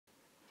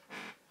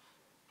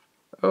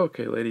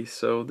Okay, ladies,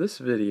 so this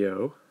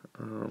video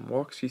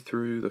walks you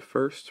through the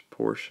first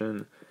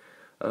portion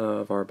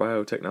of our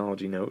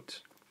biotechnology notes.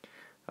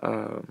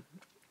 Um,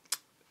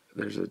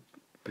 there's a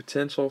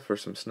potential for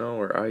some snow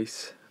or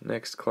ice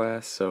next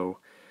class, so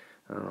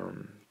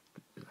um,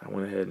 I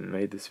went ahead and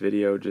made this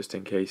video just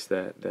in case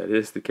that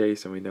is the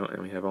case and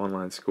we have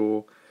online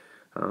school.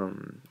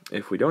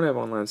 If we don't have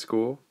online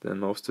school, then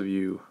most of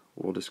you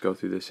will just go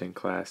through this in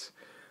class,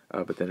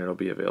 but then it'll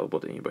be available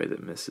to anybody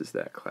that misses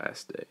that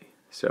class day.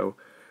 So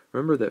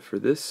remember that for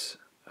this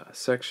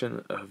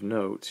section of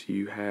notes,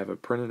 you have a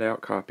printed out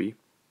copy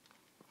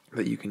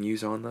that you can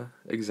use on the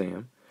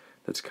exam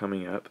that's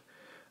coming up.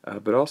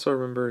 But also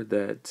remember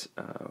that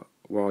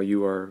while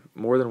you are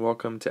more than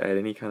welcome to add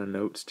any kind of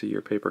notes to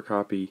your paper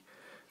copy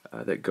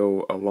that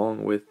go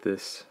along with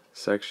this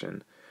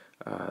section,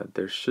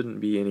 there shouldn't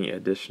be any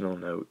additional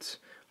notes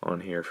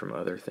on here from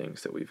other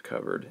things that we've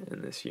covered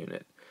in this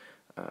unit.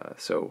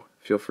 So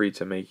feel free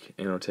to make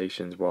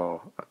annotations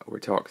while we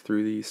talk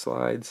through these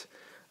slides,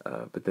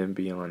 but then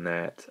beyond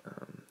that,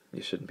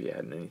 you shouldn't be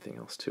adding anything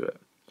else to it.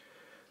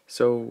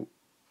 So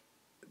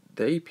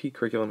the AP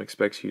curriculum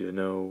expects you to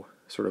know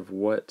sort of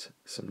what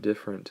some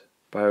different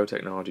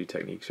biotechnology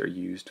techniques are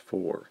used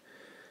for.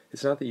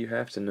 It's not that you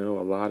have to know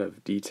a lot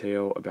of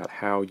detail about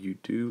how you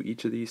do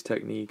each of these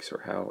techniques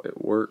or how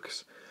it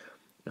works,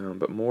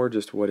 but more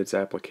just what its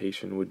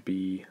application would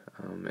be,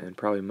 and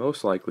probably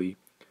most likely,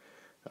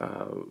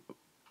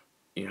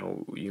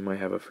 you might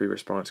have a free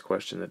response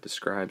question that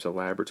describes a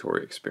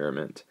laboratory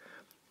experiment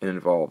and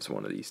involves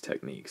one of these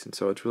techniques. And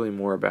so it's really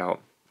more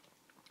about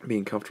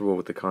being comfortable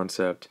with the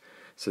concept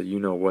so you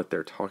know what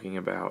they're talking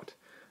about,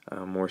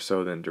 more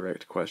so than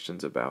direct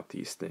questions about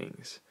these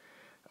things.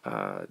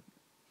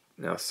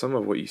 Now, some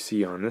of what you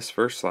see on this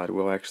first slide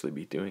we'll actually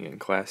be doing in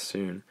class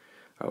soon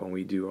when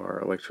we do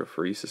our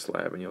electrophoresis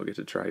lab, and you'll get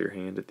to try your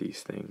hand at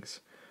these things.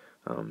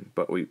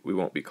 But we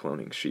won't be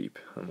cloning sheep.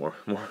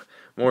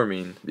 More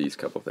mean these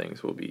couple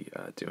things we'll be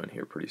doing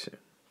here pretty soon.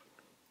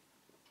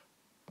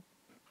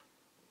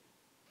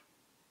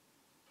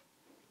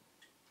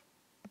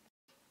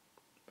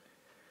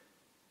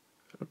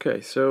 Okay,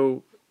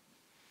 so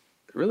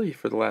really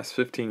for the last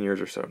 15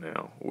 years or so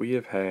now, we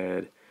have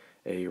had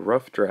a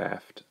rough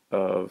draft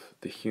of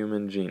the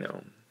human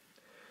genome.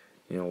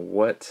 You know,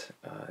 what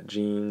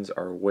genes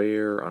are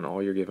where on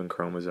all your given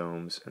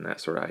chromosomes and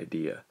that sort of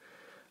idea.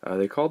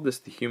 They called this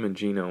the Human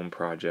Genome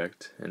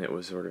Project, and it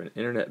was sort of an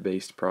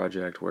internet-based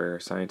project where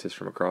scientists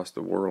from across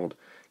the world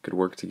could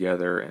work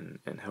together and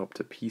help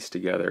to piece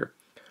together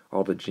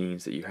all the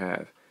genes that you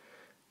have.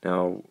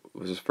 Now, it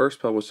was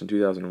first published in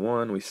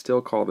 2001. We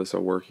still call this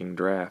a working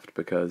draft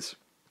because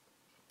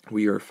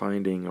we are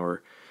finding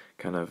or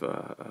kind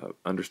of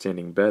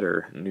understanding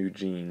better new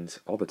genes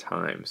all the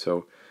time.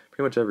 So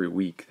pretty much every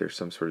week there's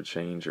some sort of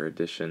change or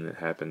addition that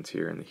happens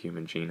here in the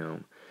human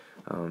genome.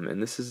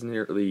 And this is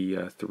nearly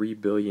 3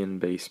 billion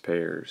base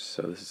pairs,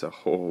 so this is a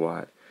whole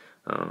lot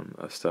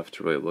of stuff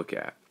to really look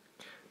at.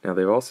 Now,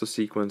 they've also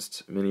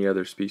sequenced many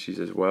other species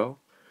as well,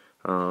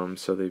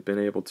 so they've been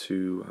able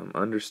to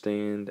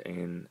understand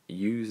and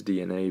use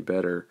DNA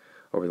better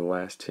over the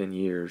last 10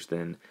 years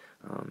than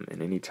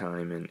in any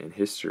time in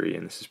history,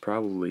 and this is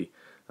probably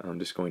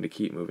just going to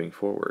keep moving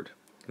forward.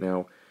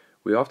 Now,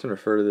 we often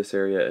refer to this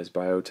area as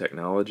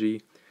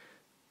biotechnology.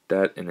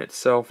 That in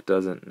itself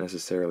doesn't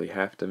necessarily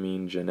have to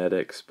mean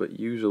genetics, but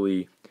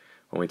usually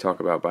when we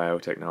talk about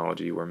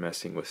biotechnology, we're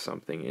messing with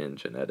something in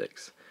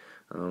genetics.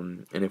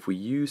 And if we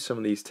use some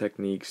of these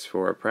techniques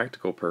for a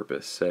practical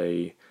purpose,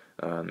 say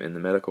in the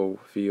medical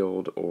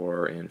field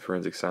or in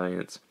forensic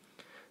science,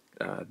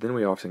 then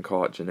we often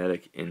call it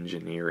genetic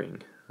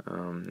engineering.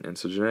 And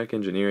so genetic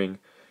engineering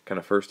kind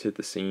of first hit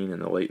the scene in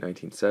the late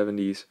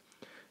 1970s,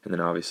 and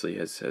then obviously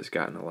has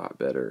gotten a lot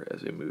better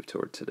as we move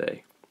toward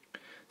today.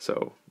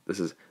 So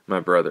my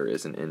brother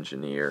is an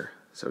engineer,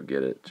 so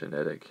get it,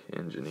 genetic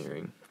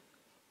engineering.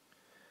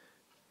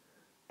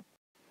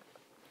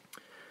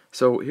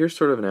 So here's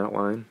sort of an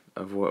outline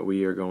of what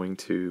we are going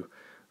to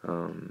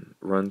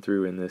run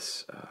through in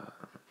this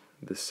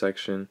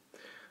section.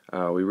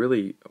 We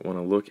really want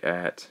to look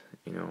at,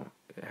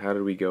 how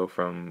did we go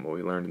from what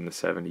we learned in the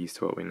 70s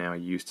to what we now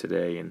use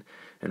today,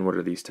 and what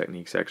are these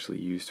techniques actually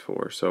used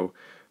for. So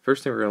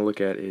first thing we're going to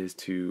look at is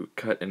to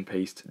cut and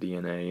paste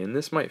DNA, and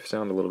this might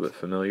sound a little bit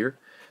familiar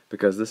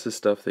because this is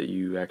stuff that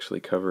you actually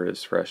covered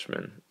as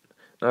freshmen.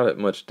 Not at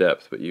much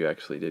depth, but you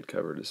actually did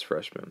cover it as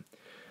freshmen.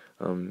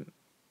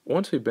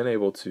 Once we've been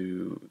able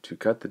to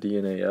cut the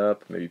DNA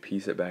up, maybe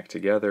piece it back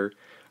together,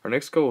 our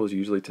next goal is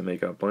usually to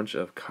make a bunch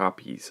of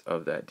copies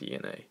of that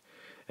DNA.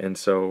 And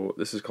so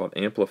this is called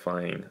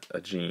amplifying a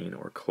gene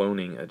or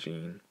cloning a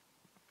gene.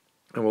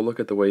 And we'll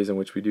look at the ways in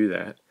which we do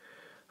that.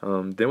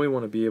 Then we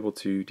want to be able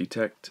to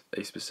detect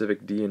a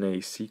specific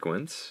DNA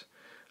sequence.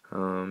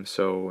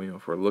 So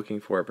if we're looking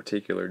for a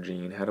particular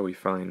gene, how do we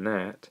find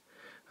that?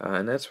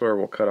 And that's where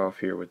we'll cut off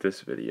here with this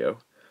video.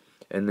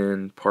 And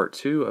then part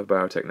 2 of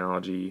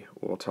biotechnology,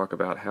 we'll talk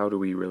about how do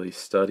we really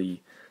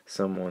study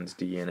someone's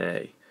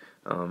DNA.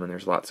 And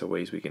there's lots of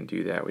ways we can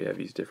do that. We have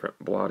these different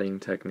blotting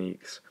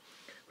techniques.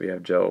 We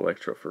have gel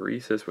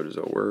electrophoresis, which is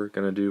what we're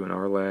going to do in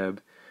our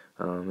lab.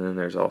 And then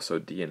there's also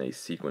DNA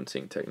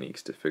sequencing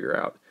techniques to figure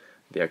out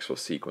the actual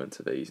sequence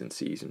of A's and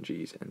C's and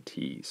G's and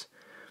T's.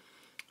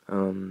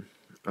 I'm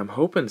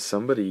hoping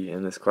somebody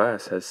in this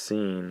class has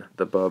seen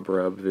the Bub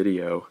Rub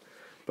video,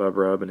 Bub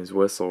Rub and his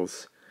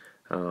whistles,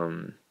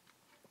 but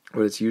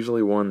it's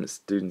usually one that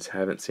students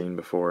haven't seen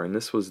before, and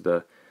this was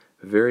the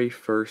very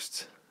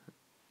first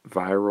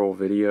viral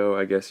video,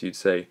 I guess you'd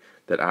say,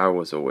 that I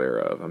was aware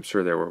of. I'm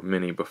sure there were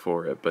many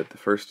before it, but the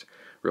first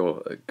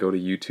real go to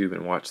YouTube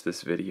and watch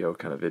this video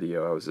kind of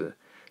video. I was a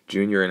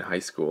junior in high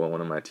school, and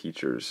one of my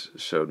teachers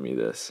showed me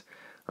this,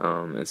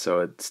 and so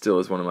it still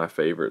is one of my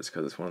favorites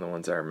because it's one of the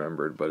ones I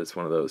remembered. But it's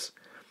one of those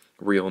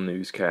real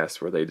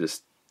newscasts where they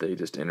just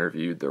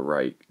interviewed the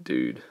right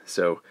dude.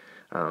 So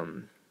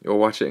you'll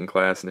watch it in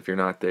class, and if you're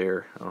not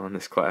there on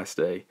this class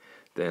day,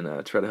 then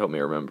try to help me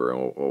remember,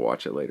 and we'll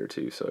watch it later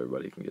too, so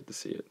everybody can get to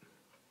see it.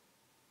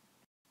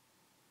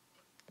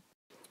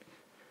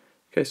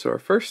 Okay, so our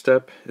first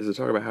step is to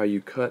talk about how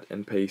you cut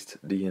and paste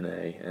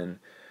DNA, and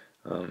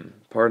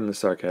pardon the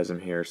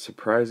sarcasm here,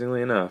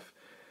 surprisingly enough,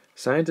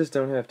 scientists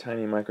don't have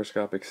tiny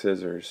microscopic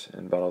scissors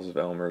and bottles of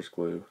Elmer's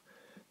glue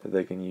that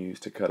they can use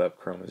to cut up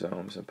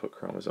chromosomes and put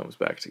chromosomes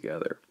back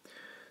together.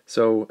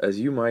 So, as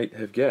you might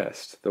have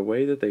guessed, the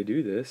way that they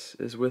do this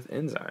is with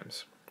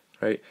enzymes,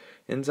 right?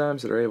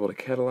 Enzymes that are able to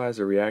catalyze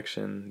a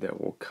reaction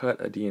that will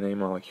cut a DNA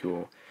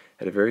molecule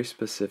at a very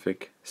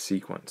specific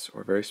sequence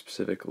or very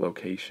specific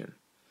location.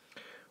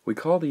 We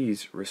call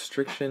these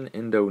restriction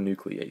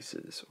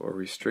endonucleases, or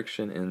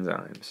restriction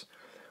enzymes.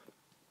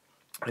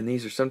 And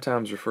these are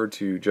sometimes referred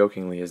to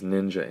jokingly as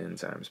ninja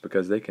enzymes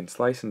because they can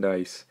slice and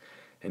dice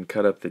and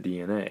cut up the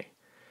DNA.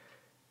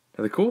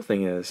 Now the cool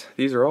thing is,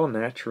 these are all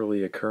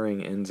naturally occurring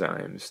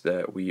enzymes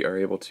that we are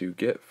able to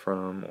get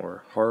from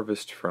or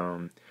harvest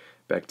from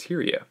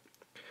bacteria.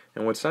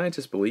 And what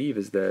scientists believe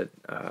is that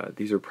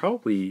these are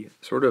probably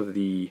sort of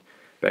the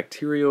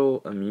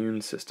bacterial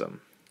immune system,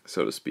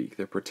 so to speak.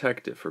 They're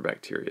protective for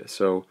bacteria.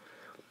 So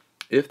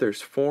if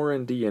there's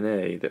foreign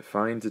DNA that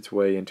finds its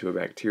way into a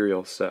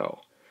bacterial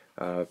cell,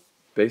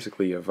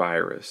 basically a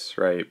virus,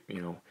 right?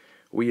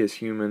 We as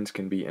humans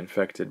can be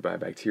infected by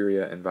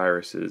bacteria and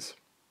viruses.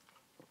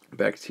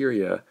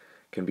 Bacteria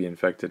can be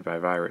infected by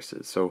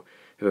viruses. So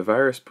if a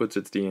virus puts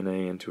its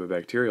DNA into a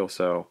bacterial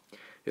cell,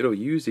 it'll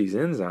use these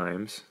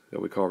enzymes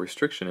that we call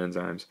restriction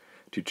enzymes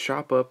to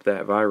chop up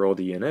that viral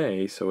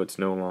DNA so it's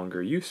no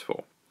longer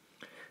useful.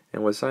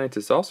 And what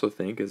scientists also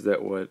think is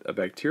that what a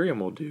bacterium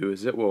will do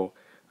is it will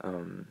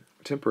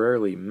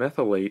temporarily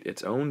methylate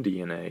its own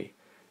DNA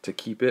to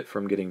keep it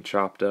from getting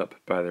chopped up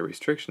by the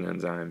restriction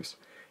enzymes,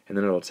 and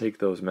then it'll take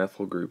those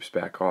methyl groups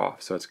back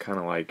off. So it's kind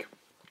of like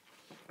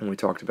when we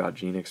talked about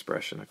gene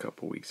expression a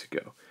couple weeks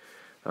ago.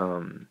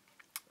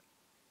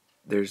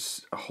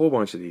 There's a whole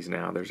bunch of these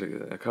now. There's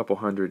a couple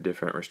hundred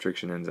different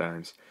restriction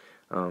enzymes.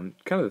 Kind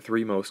of the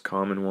three most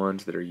common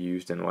ones that are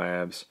used in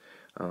labs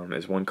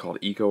is one called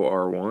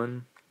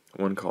EcoR1,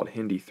 one called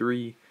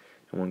Hindi3,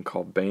 and one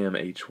called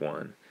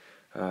BAMH1.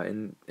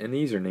 And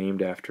these are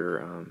named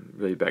after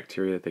really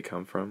bacteria that they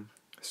come from.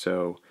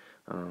 So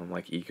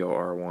like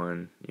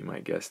EcoR1, you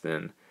might guess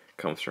then,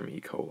 comes from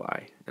E.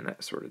 coli and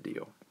that sort of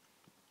deal.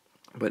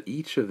 But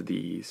each of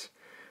these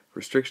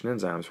restriction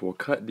enzymes will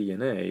cut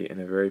DNA in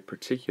a very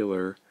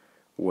particular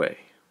way.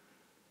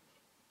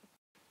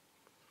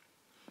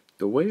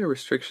 The way a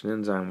restriction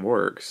enzyme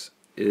works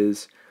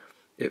is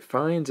it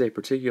finds a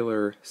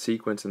particular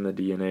sequence in the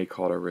DNA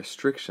called a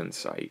restriction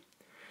site,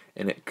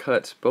 and it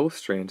cuts both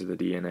strands of the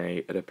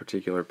DNA at a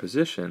particular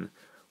position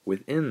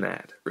within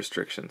that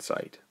restriction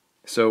site.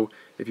 So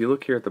if you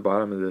look here at the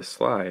bottom of this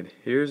slide,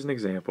 here's an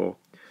example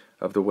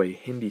of the way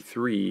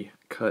Hindi3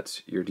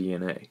 cuts your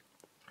DNA.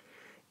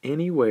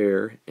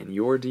 Anywhere in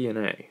your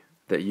DNA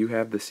that you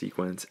have the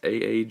sequence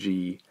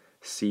AAG-CTT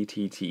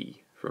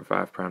from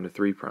 5' to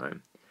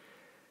 3',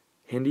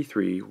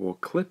 Hindi3 will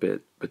clip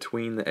it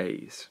between the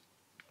A's.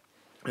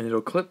 And it'll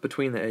clip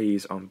between the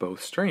A's on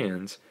both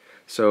strands,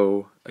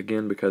 so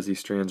again, because these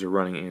strands are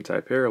running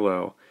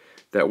anti-parallel,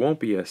 that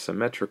won't be a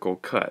symmetrical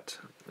cut,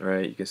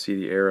 right? You can see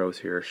the arrows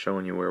here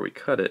showing you where we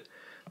cut it.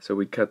 So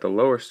we cut the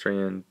lower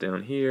strand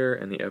down here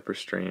and the upper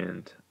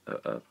strand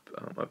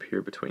up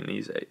here between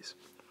these A's.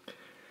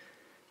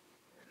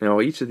 Now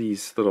each of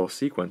these little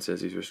sequences,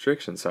 these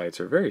restriction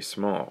sites, are very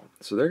small,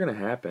 so they're going to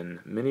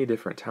happen many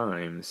different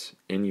times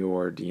in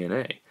your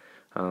DNA.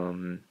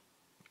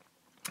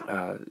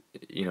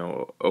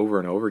 Over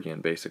and over again,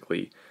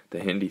 basically, the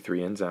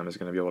Hindi3 enzyme is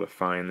going to be able to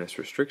find this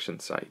restriction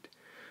site.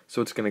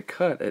 So it's going to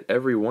cut at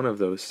every one of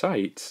those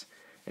sites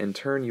and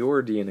turn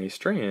your DNA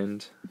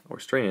strand, or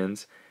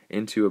strands,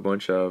 into a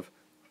bunch of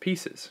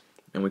pieces.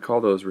 And we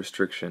call those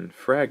restriction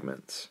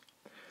fragments.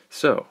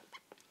 So,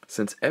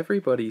 since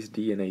everybody's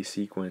DNA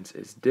sequence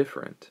is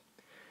different,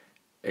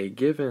 a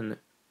given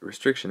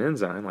restriction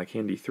enzyme, like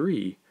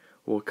Hindi3,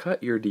 will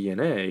cut your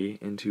DNA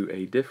into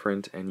a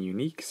different and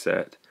unique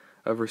set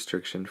of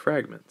restriction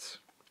fragments.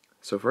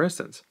 So for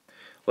instance,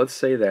 let's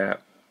say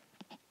that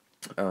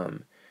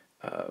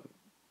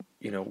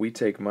we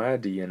take my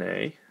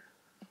DNA,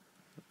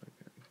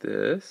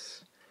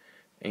 this,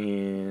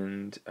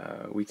 and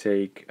we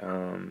take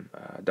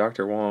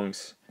Dr.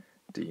 Wong's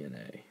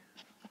DNA,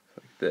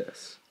 like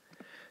this.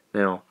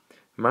 Now,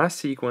 my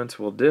sequence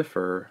will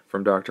differ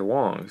from Dr.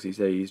 Wong's,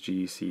 these A's,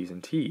 G's, C's,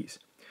 and T's.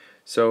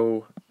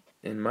 So,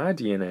 in my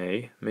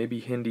DNA, maybe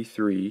Hindi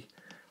 3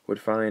 would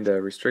find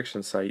a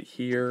restriction site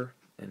here,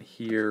 and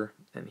here,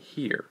 and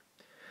here,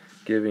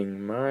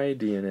 giving my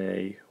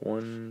DNA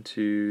 1,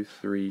 2,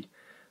 3,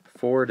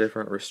 4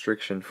 different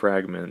restriction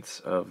fragments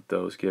of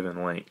those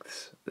given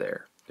lengths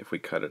there, if we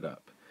cut it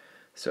up.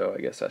 So I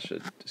guess I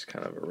should just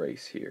kind of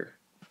erase here,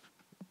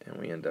 and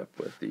we end up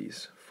with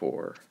these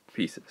 4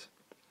 pieces.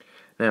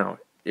 Now,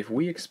 if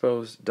we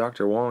expose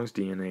Dr. Wong's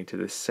DNA to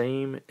the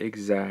same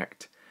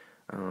exact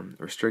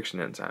restriction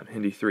enzyme,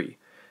 Hindi 3,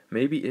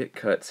 maybe it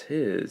cuts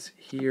his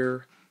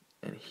here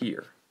and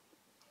here.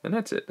 And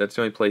that's it. That's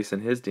the only place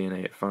in his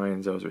DNA it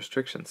finds those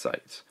restriction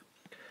sites.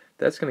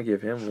 That's going to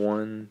give him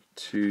 1,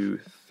 2,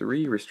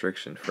 3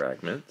 restriction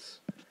fragments.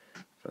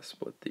 If I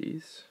split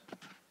these.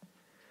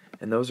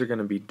 And those are going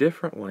to be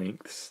different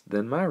lengths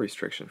than my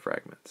restriction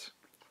fragments.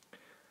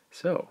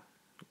 So,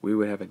 we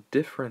would have a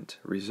different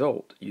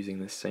result using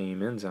the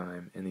same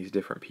enzyme in these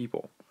different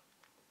people.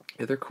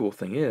 The other cool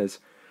thing is,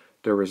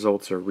 the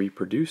results are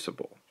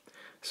reproducible.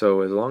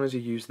 So as long as you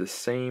use the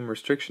same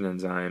restriction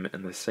enzyme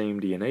and the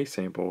same DNA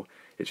sample,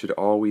 it should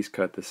always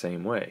cut the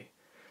same way.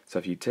 So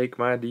if you take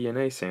my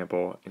DNA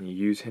sample and you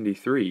use Hindi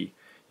 3,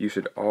 you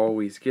should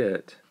always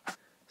get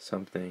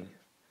something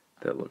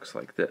that looks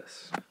like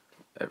this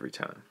every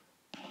time.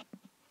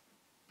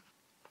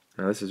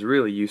 Now this is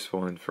really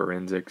useful in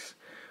forensics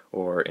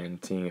or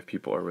in seeing if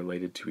people are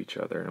related to each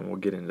other, and we'll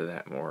get into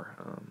that more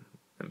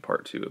in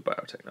part 2 of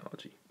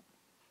biotechnology.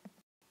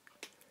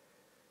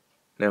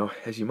 Now,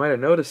 as you might have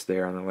noticed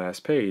there on the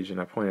last page,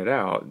 and I pointed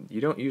out, you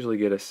don't usually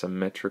get a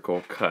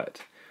symmetrical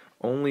cut.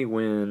 Only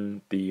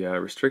when the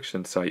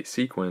restriction site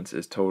sequence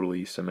is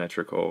totally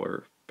symmetrical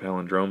or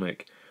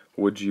palindromic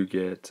would you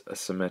get a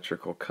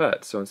symmetrical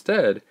cut. So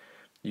instead,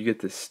 you get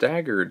this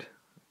staggered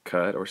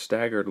cut or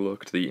staggered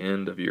look to the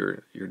end of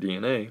your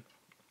DNA,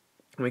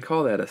 and we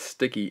call that a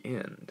sticky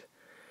end.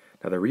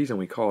 Now, the reason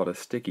we call it a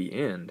sticky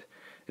end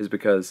is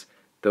because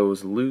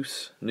those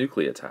loose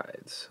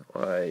nucleotides,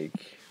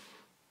 like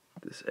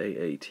this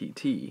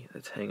AATT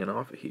that's hanging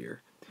off of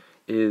here,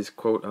 is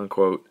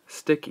quote-unquote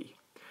sticky,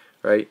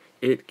 right?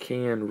 It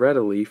can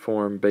readily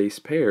form base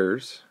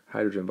pairs,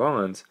 hydrogen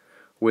bonds,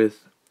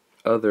 with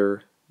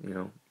other,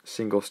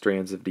 single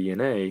strands of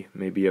DNA,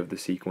 maybe of the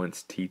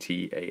sequence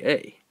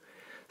TTAA.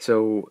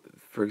 So,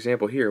 for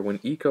example here, when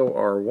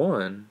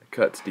EcoR1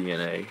 cuts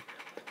DNA,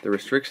 the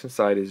restriction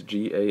site is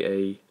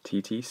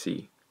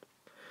GAATTC,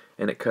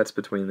 and it cuts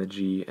between the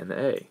G and the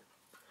A.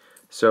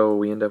 So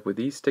we end up with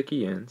these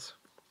sticky ends,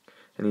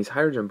 and these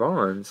hydrogen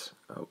bonds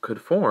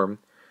could form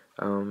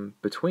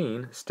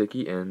between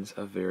sticky ends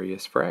of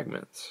various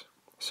fragments.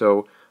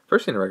 So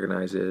first thing to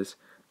recognize is,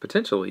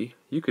 potentially,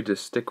 you could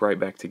just stick right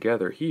back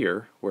together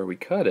here where we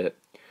cut it,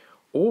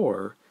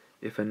 or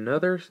if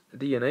another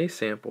DNA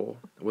sample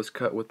was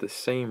cut with the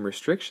same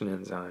restriction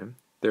enzyme,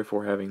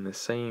 therefore having the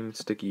same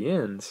sticky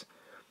ends,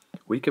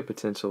 we could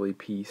potentially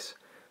piece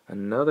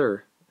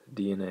another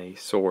DNA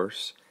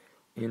source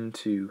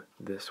into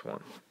this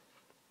one.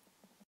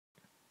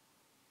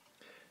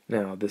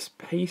 Now, this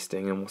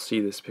pasting, and we'll see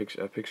this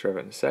a picture of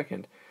it in a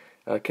second,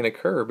 can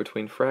occur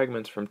between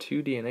fragments from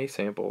 2 DNA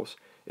samples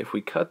if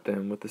we cut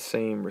them with the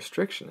same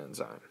restriction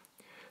enzyme.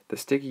 The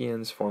sticky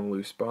ends form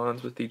loose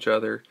bonds with each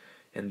other,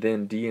 and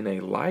then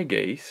DNA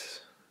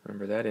ligase,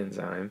 remember that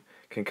enzyme,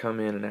 can come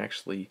in and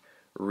actually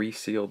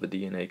reseal the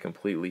DNA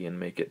completely and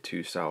make it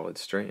 2 solid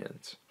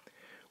strands.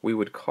 We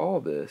would call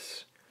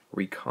this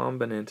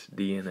recombinant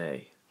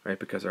DNA, right?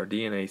 Because our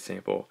DNA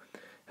sample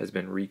has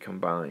been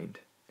recombined.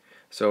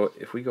 So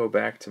if we go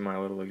back to my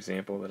little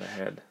example that I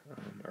had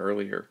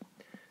earlier,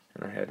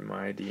 and I had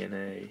my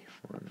DNA,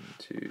 1,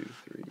 2,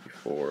 3,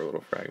 4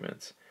 little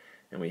fragments,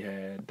 and we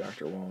had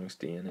Dr. Wong's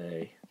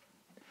DNA,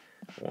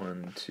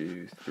 1,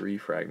 2, 3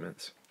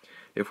 fragments.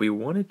 If we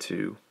wanted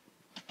to,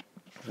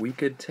 we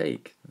could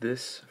take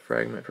this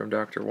fragment from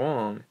Dr.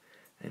 Wong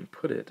and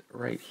put it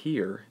right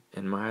here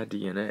in my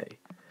DNA,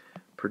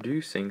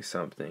 producing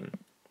something,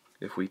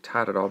 if we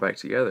tied it all back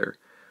together,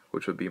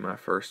 which would be my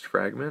first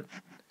fragment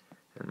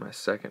and my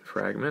second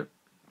fragment,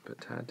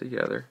 but tied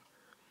together,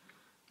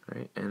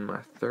 right? And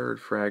my third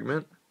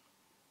fragment,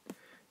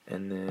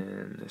 and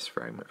then this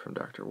fragment from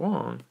Dr.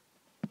 Wong,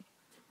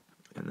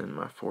 and then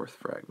my fourth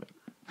fragment.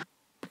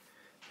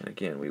 And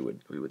again, we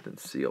would then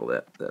seal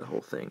that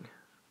whole thing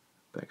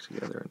back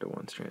together into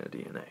one strand of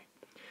DNA.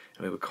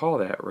 And we would call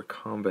that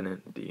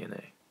recombinant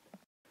DNA.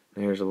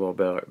 And here's a little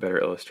better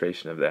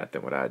illustration of that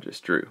than what I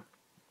just drew.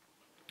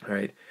 All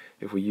right,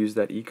 if we use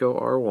that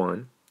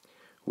EcoR1,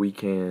 we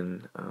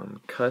can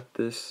cut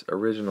this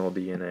original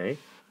DNA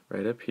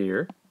right up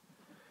here,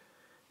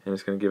 and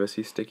it's going to give us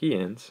these sticky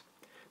ends.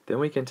 Then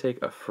we can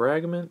take a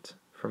fragment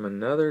from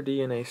another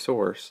DNA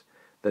source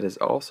that has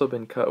also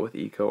been cut with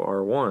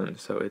EcoR1,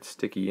 so its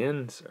sticky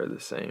ends are the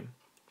same.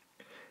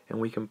 And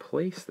we can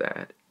place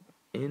that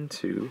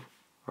into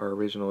our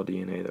original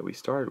DNA that we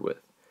started with.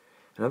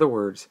 In other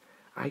words,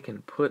 I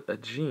can put a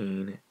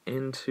gene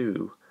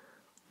into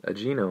a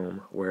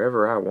genome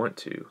wherever I want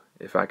to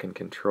if I can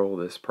control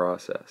this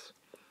process.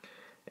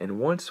 And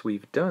once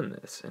we've done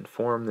this and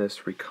formed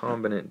this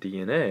recombinant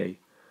DNA,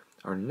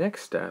 our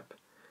next step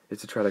is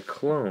to try to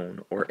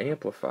clone or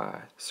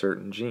amplify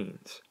certain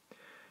genes.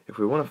 If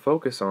we want to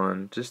focus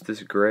on just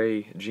this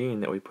gray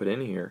gene that we put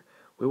in here,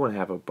 we want to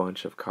have a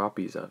bunch of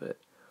copies of it.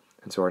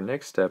 And so our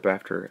next step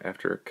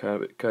after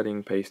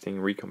cutting,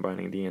 pasting,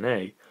 recombining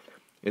DNA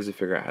is to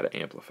figure out how to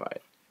amplify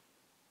it.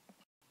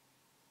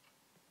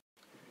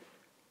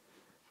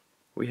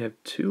 We have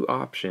two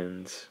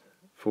options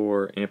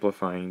for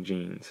amplifying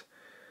genes.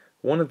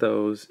 One of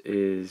those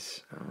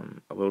is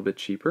a little bit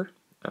cheaper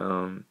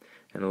and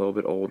a little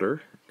bit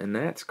older, and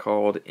that's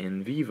called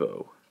in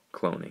vivo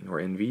cloning or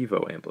in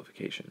vivo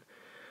amplification.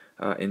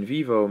 In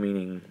vivo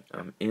meaning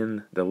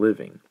in the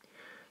living.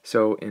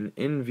 So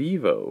in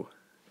vivo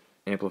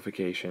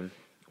amplification,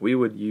 we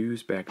would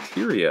use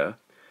bacteria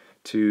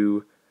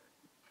to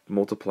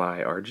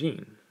multiply our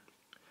gene.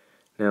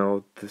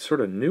 Now, the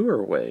sort of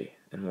newer way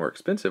and more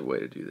expensive way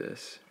to do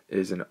this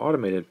is an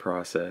automated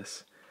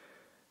process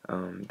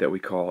that we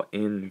call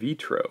in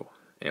vitro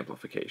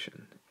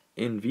amplification.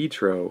 In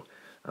vitro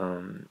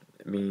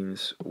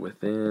means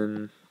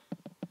within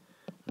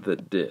the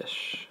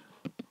dish,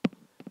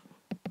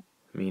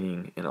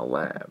 meaning in a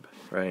lab,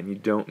 right? And you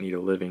don't need a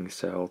living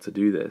cell to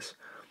do this.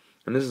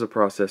 And this is a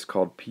process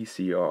called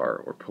PCR,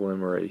 or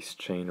polymerase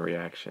chain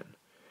reaction.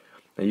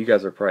 Now, you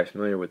guys are probably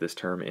familiar with this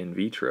term in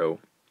vitro,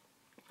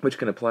 which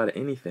can apply to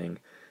anything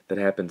that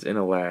happens in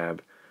a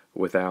lab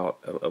without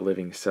a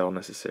living cell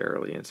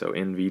necessarily. And so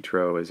in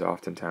vitro is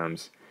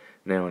oftentimes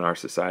now in our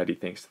society,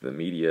 thanks to the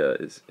media,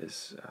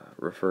 is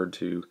referred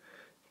to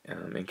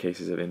in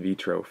cases of in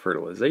vitro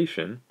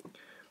fertilization,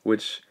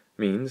 which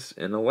means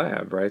in a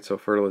lab, right? So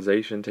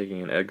fertilization,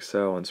 taking an egg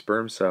cell and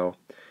sperm cell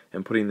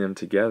and putting them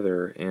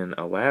together in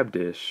a lab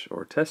dish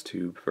or test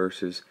tube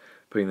versus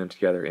putting them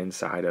together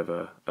inside of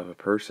a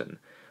person.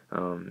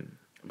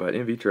 But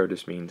in vitro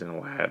just means in a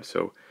lab.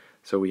 So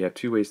we have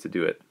two ways to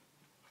do it.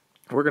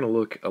 We're going to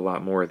look a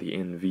lot more at the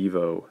in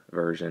vivo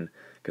version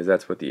because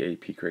that's what the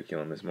AP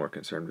curriculum is more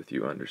concerned with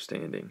you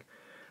understanding.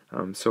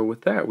 So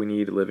with that, we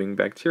need living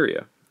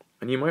bacteria.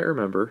 And you might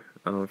remember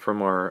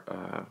from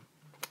our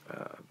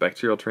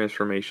bacterial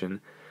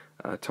transformation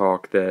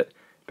talk that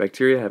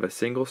bacteria have a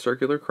single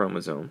circular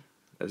chromosome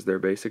as their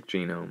basic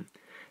genome,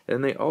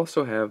 and they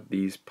also have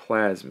these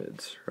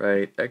plasmids,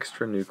 right?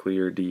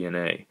 Extranuclear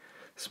DNA,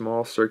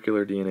 small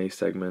circular DNA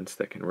segments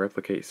that can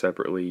replicate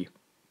separately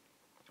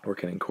or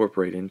can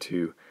incorporate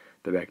into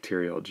the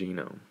bacterial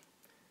genome.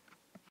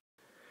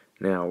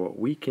 Now, what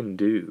we can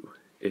do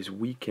is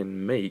we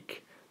can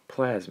make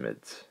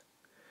plasmids.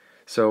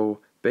 So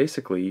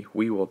basically,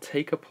 we will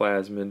take a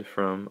plasmid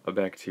from a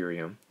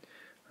bacterium.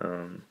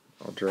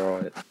 I'll draw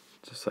it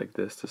just like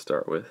this to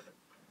start with.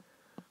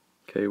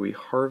 Okay, we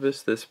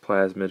harvest this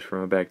plasmid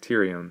from a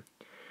bacterium.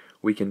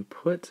 We can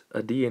put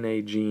a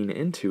DNA gene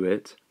into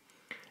it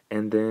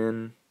and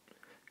then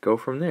go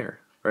from there.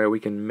 Right?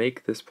 We can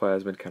make this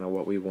plasmid kind of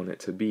what we want it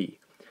to be.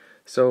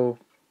 So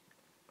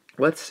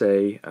let's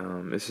say,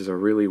 this is a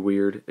really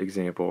weird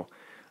example,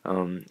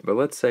 but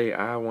let's say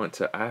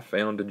I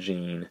found a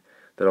gene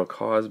that'll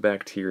cause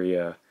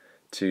bacteria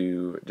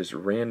to just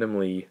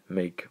randomly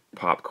make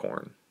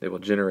popcorn. It will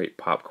generate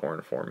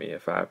popcorn for me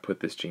if I put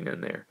this gene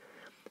in there.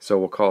 So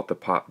we'll call it the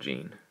pop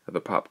gene, or the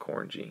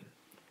popcorn gene.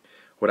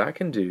 What I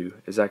can do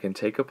is I can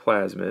take a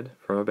plasmid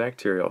from a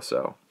bacterial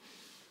cell.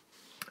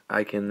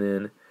 I can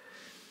then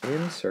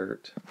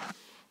insert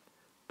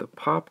the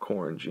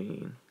popcorn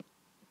gene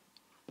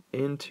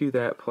into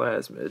that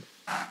plasmid,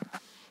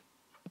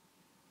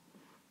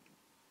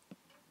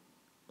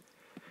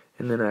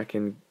 and then I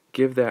can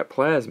give that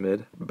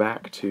plasmid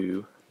back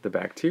to the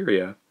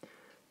bacteria,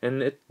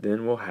 and it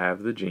then will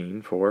have the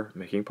gene for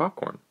making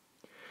popcorn.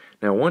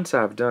 Now, once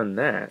I've done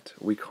that,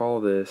 we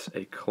call this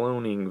a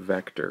cloning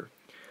vector.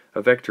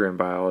 A vector in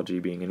biology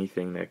being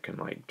anything that can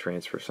like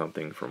transfer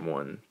something from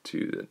one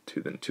to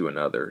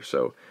another.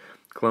 So,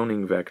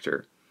 cloning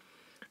vector.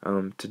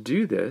 To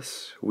do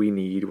this, we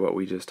need what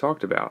we just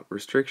talked about,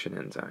 restriction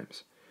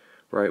enzymes.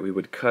 Right? We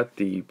would cut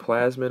the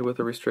plasmid with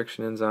a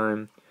restriction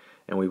enzyme,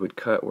 and we would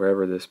cut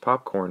wherever this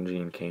popcorn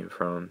gene came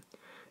from,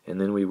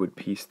 and then we would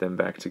piece them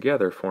back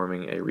together,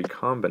 forming a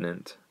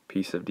recombinant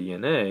piece of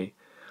DNA.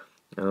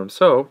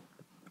 So,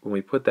 when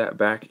we put that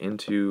back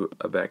into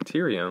a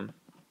bacterium,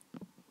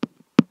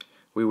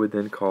 we would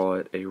then call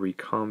it a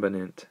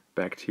recombinant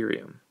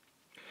bacterium.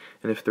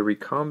 And if the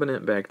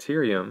recombinant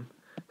bacterium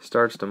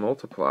starts to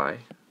multiply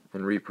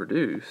and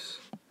reproduce,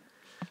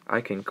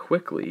 I can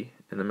quickly,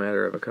 in a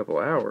matter of a couple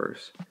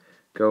hours,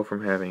 go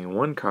from having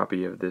one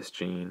copy of this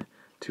gene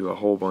to a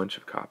whole bunch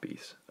of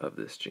copies of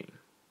this gene.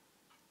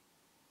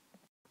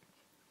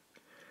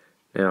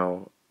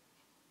 Now,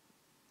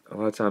 a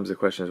lot of times the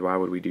question is, why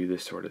would we do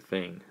this sort of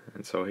thing?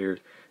 And so here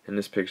in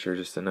this picture,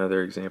 just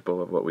another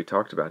example of what we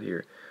talked about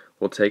here.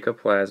 We'll take a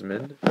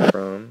plasmid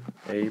from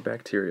a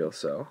bacterial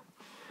cell,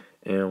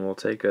 and we'll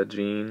take a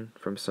gene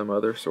from some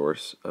other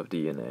source of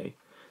DNA,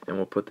 and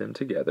we'll put them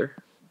together,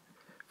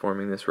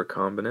 forming this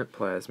recombinant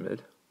plasmid,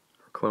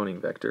 or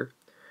cloning vector.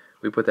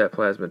 We put that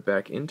plasmid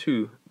back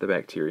into the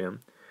bacterium,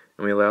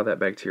 and we allow that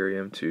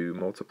bacterium to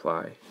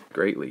multiply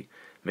greatly,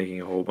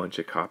 making a whole bunch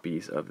of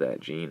copies of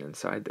that gene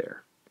inside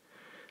there.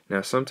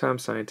 Now,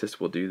 sometimes scientists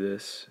will do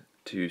this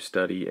to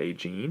study a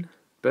gene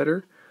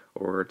better,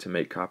 or to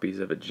make copies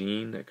of a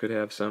gene that could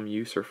have some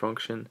use or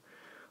function,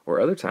 or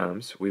other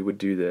times we would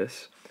do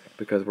this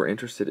because we're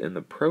interested in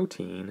the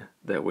protein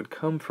that would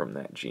come from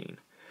that gene.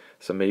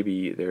 So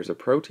maybe there's a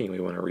protein we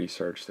want to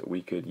research that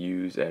we could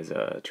use as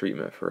a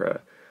treatment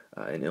for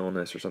an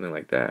illness or something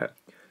like that.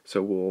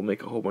 So we'll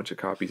make a whole bunch of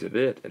copies of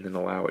it and then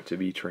allow it to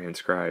be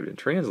transcribed and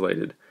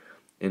translated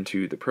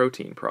into the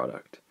protein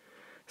product.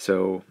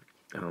 So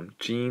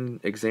gene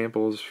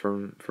examples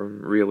from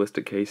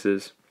realistic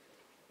cases,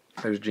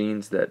 there's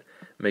genes that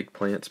make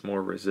plants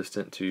more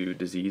resistant to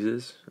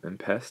diseases and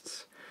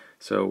pests.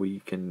 So we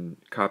can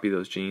copy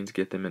those genes,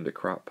 get them into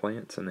crop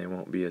plants, and they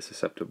won't be as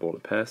susceptible to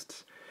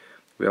pests.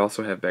 We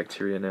also have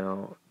bacteria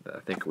now,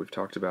 I think we've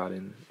talked about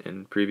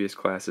in previous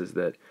classes,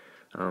 that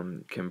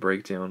can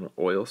break down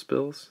oil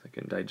spills. They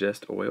can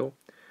digest oil.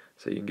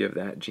 So you can give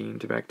that gene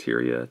to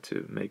bacteria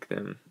to make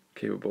them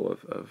capable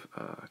of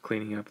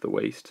cleaning up the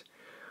waste.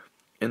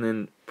 And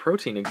then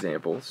protein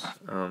examples.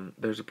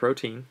 There's a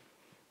protein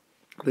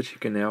that you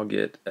can now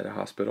get at a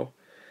hospital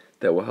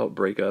that will help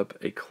break up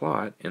a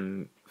clot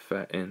in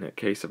a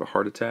case of a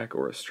heart attack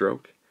or a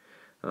stroke.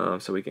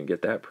 So we can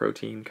get that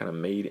protein kind of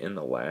made in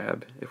the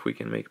lab if we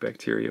can make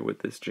bacteria with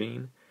this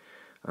gene.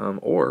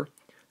 Or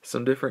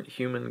some different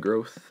human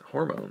growth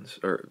hormones,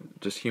 or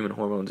just human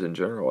hormones in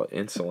general.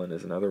 Insulin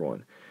is another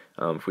one.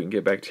 If we can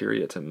get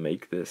bacteria to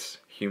make this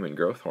human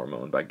growth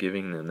hormone by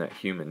giving them that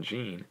human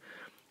gene,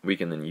 we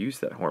can then use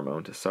that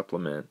hormone to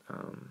supplement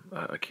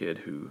a kid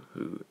who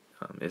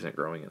isn't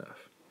growing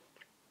enough.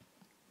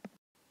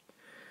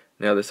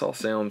 Now, this all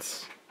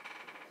sounds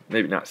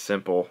maybe not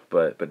simple,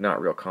 but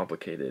not real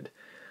complicated.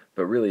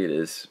 But really it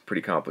is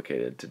pretty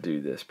complicated to do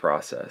this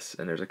process,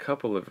 and there's a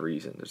couple of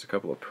reasons. There's a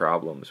couple of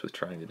problems with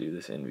trying to do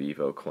this in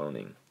vivo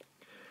cloning.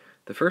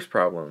 The first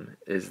problem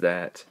is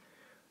that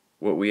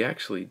what we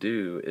actually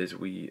do is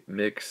we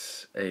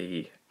mix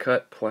a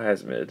cut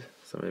plasmid,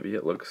 so maybe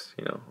it looks,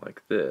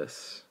 like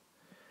this,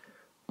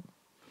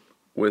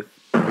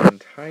 with the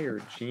entire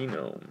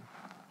genome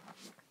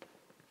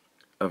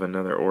of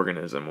another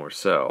organism or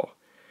cell,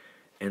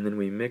 and then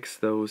we mix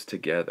those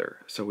together.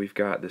 So we've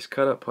got this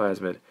cut up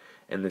plasmid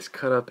and this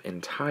cut up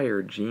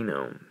entire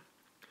genome.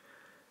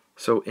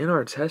 So in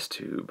our test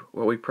tube,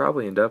 what we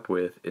probably end up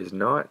with is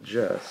not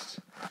just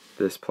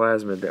this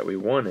plasmid that we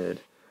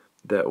wanted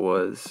that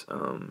was,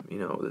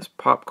 this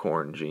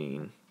popcorn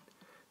gene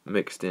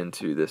mixed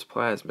into this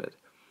plasmid.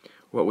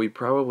 What we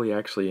probably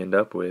actually end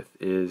up with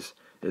is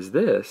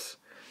this,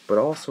 but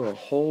also a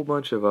whole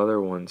bunch of other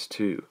ones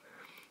too.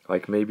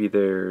 Like maybe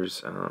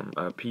there's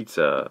a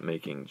pizza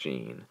making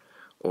gene,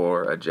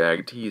 or a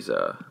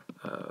Jagtiza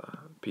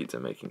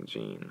pizza making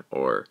gene,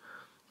 or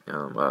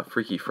a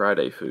Freaky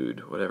Friday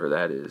food, whatever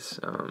that is,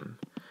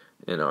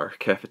 in our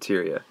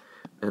cafeteria.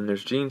 And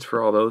there's genes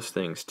for all those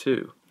things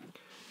too.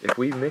 If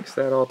we mix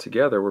that all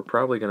together, we're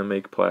probably going to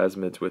make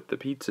plasmids with the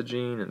pizza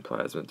gene, and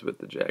plasmids with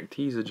the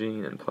Jagtiza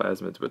gene, and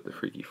plasmids with the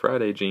Freaky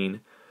Friday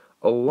gene,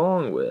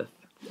 along with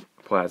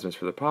plasmids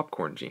for the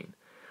popcorn gene.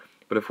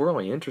 But if we're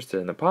only interested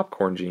in the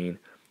popcorn gene,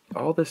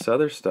 all this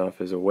other stuff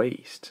is a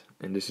waste,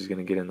 and this is going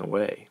to get in the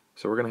way.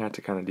 So we're going to have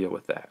to kind of deal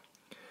with that.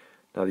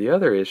 Now the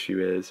other issue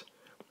is,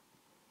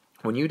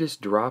 when you just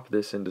drop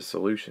this into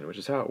solution, which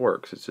is how it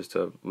works, it's just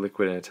a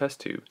liquid in a test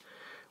tube.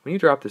 When you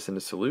drop this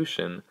into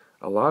solution,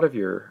 a lot of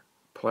your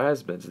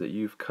plasmids that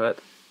you've cut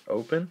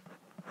open,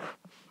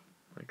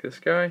 like this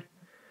guy,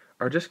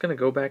 are just going to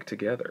go back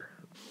together,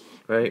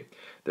 right?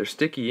 Their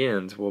sticky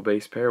ends will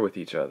base pair with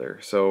each other.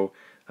 So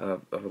a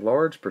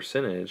large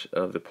percentage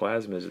of the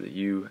plasmids that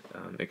you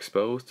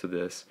expose to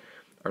this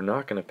are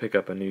not going to pick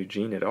up a new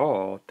gene at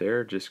all.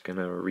 They're just going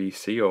to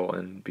reseal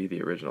and be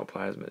the original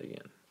plasmid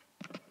again.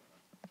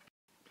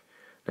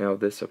 Now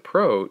this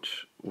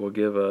approach will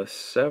give us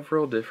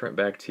several different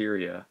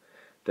bacteria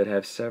that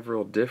have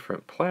several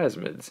different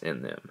plasmids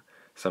in them.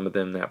 Some of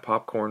them that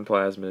popcorn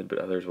plasmid, but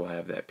others will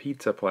have that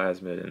pizza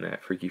plasmid and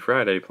that Freaky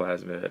Friday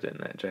plasmid and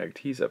that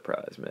Jagtiza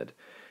plasmid,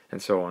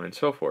 and so on and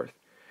so forth.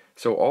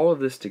 So all of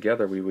this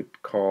together we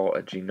would call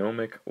a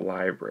genomic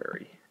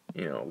library.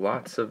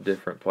 Lots of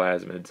different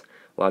plasmids,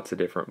 lots of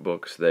different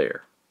books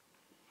there.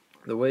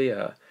 The way,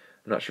 I'm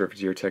not sure if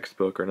it's your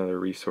textbook or another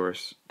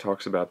resource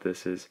talks about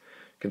this, is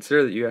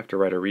consider that you have to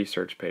write a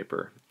research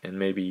paper, and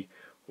maybe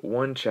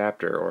one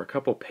chapter or a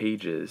couple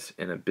pages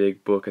in a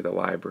big book at the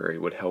library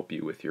would help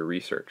you with your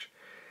research.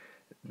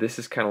 This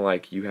is kind of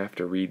like you have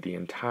to read the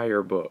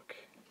entire book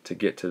to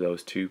get to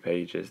those 2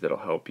 pages that'll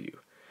help you.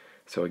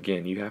 So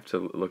again, you have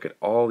to look at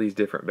all these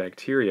different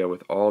bacteria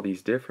with all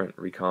these different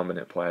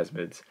recombinant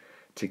plasmids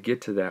to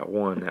get to that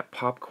one, that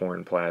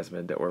popcorn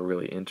plasmid that we're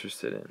really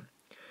interested in.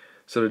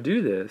 So to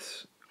do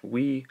this,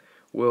 we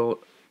will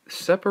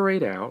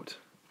separate out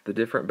the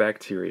different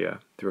bacteria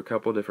through a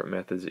couple different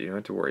methods that you don't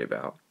have to worry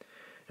about,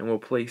 and we'll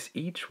place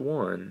each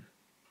one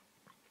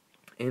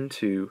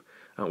into,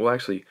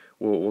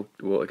 we'll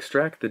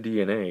extract the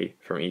DNA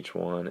from each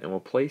one and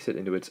we'll place it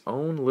into its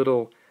own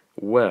little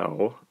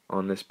well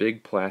on this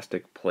big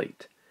plastic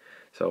plate.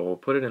 So we'll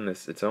put it in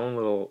its own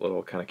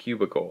little kind of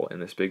cubicle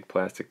in this big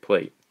plastic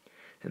plate,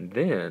 and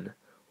then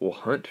we'll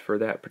hunt for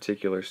that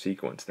particular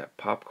sequence, that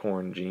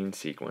popcorn gene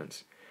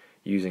sequence,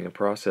 using a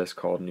process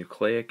called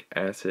nucleic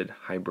acid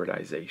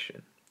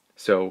hybridization.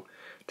 So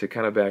to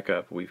kind of back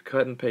up, we've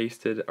cut and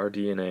pasted our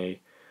DNA,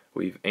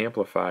 we've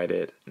amplified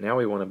it, now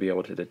we want to be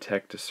able to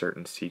detect a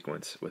certain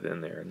sequence within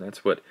there, and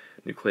that's what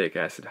nucleic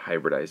acid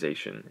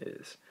hybridization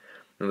is.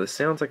 Now this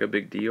sounds like a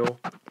big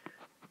deal,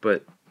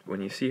 but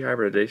when you see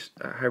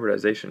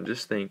hybridization,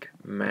 just think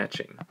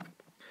matching.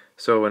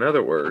 So in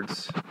other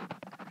words,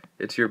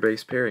 it's your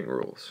base pairing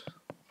rules,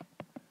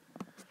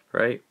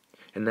 right?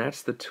 And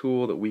that's the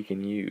tool that we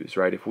can use,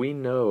 right? If we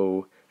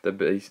know the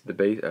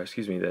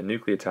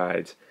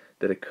nucleotides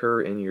that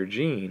occur in your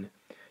gene,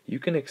 you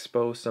can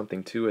expose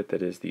something to it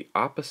that is the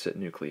opposite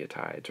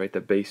nucleotides, right? The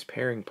base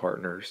pairing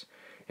partners,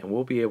 and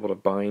we'll be able to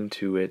bind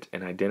to it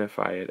and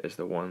identify it as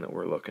the one that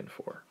we're looking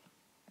for.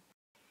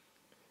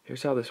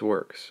 Here's how this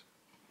works.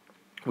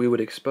 We would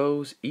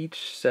expose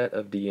each set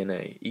of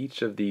DNA,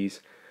 each of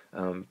these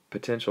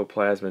potential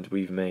plasmids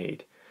we've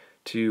made,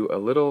 to a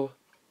little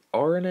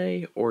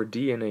RNA or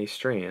DNA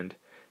strand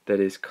that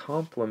is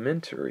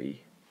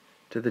complementary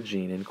to the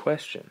gene in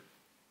question.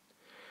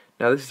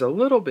 Now this is a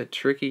little bit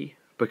tricky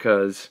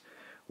because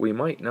we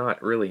might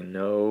not really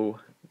know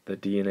the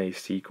DNA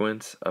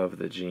sequence of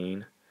the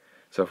gene.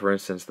 So for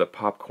instance, the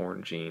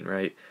popcorn gene,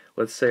 right?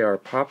 Let's say our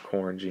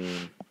popcorn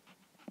gene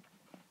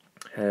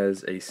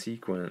has a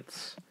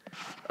sequence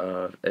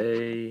of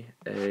A,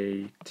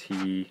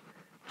 T,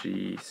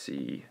 G,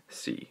 C,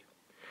 C.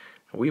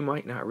 We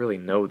might not really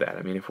know that.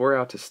 I mean, if we're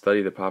out to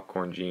study the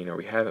popcorn gene, or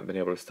we haven't been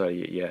able to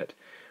study it yet,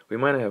 we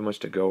might not have much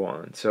to go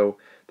on. So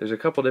there's a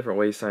couple different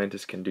ways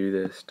scientists can do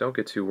this. Don't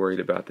get too worried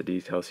about the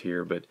details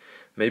here, but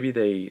maybe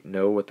they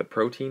know what the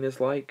protein is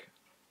like,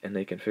 and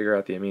they can figure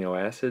out the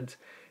amino acids,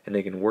 and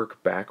they can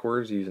work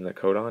backwards using the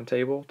codon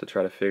table to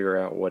try to figure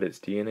out what its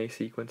DNA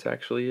sequence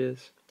actually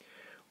is.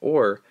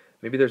 Or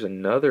maybe there's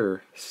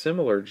another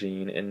similar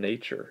gene in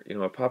nature,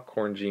 a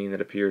popcorn gene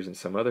that appears in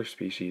some other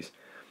species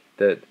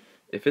that,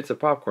 if it's a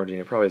popcorn gene,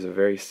 it probably has a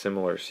very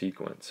similar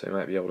sequence. So you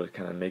might be able to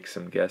kind of make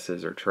some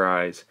guesses or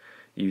tries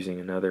using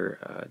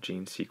another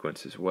gene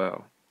sequence as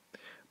well.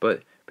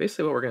 But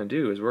basically what we're going to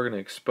do is we're going to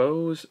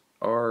expose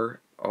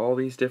all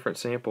these different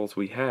samples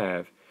we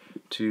have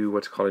to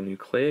what's called a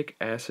nucleic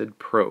acid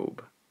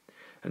probe.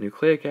 A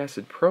nucleic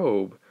acid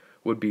probe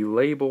would be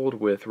labeled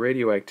with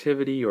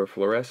radioactivity or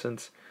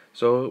fluorescence,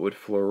 so it would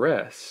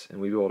fluoresce and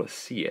we'd be able to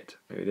see it.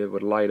 Maybe it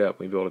would light up,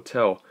 we'd be able to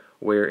tell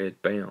where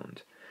it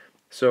bound.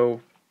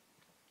 So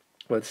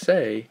let's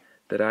say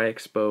that I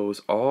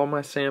expose all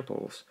my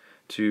samples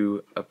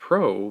to a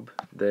probe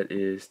that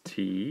is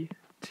T,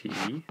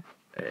 T,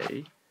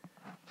 A,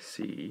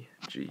 C,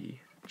 G,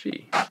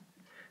 G.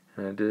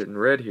 And I did it in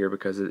red here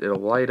because it'll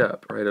light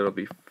up, right? It'll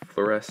be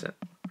fluorescent.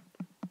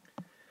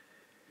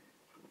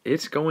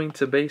 It's going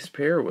to base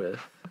pair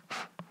with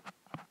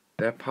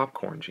that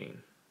popcorn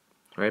gene,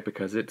 right?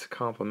 Because it's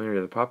complementary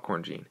to the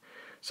popcorn gene.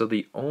 So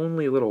the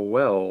only little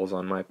wells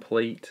on my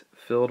plate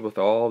filled with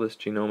all this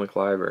genomic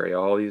library,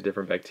 all these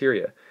different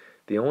bacteria,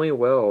 the only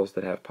wells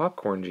that have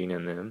popcorn gene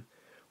in them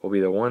will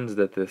be the ones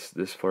that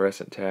this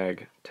fluorescent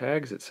tag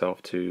tags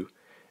itself to,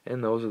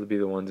 and those will be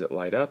the ones that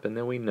light up, and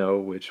then we know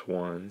which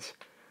ones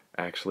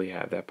actually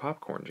have that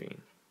popcorn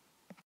gene.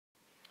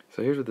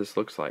 So here's what this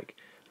looks like.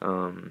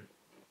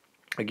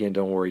 Again,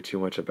 don't worry too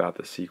much about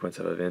the sequence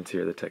of events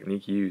here, the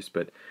technique used,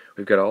 but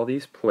we've got all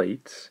these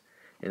plates,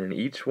 and in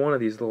each one of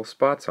these little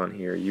spots on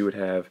here, you would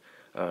have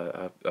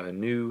a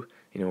new,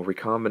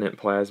 recombinant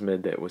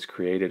plasmid that was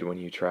created when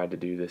you tried to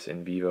do this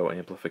in vivo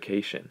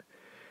amplification.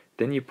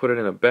 Then you put it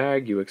in a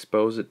bag, you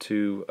expose it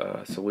to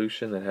a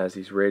solution that has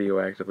these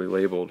radioactively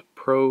labeled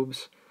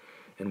probes,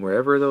 and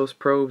wherever those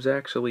probes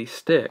actually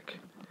stick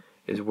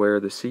is where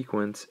the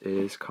sequence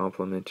is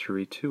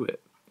complementary to it.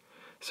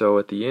 So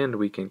at the end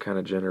we can kind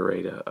of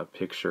generate a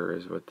picture,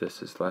 is what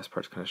this last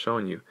part's kind of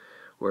showing you,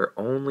 where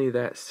only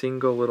that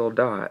single little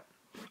dot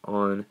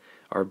on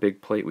our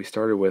big plate we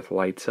started with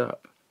lights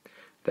up.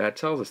 That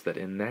tells us that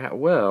in that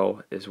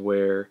well is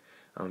where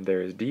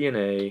there is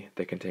DNA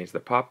that contains the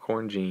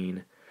popcorn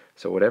gene.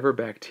 So whatever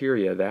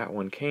bacteria that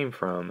one came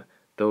from,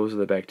 those are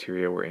the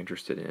bacteria we're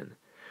interested in.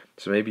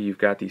 So maybe you've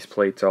got these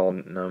plates all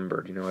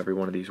numbered, every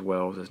one of these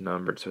wells is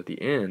numbered. So at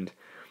the end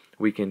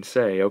we can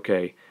say,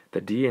 okay,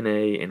 the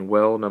DNA in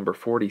well number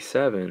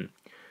 47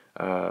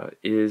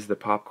 is the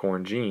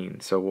popcorn gene.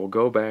 So we'll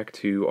go back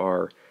to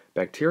our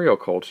bacterial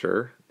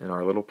culture and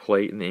our little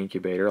plate in the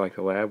incubator, like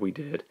the lab we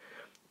did.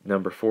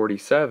 number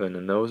 47,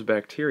 and those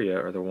bacteria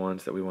are the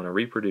ones that we want to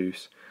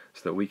reproduce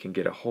so that we can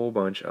get a whole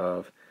bunch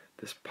of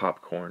this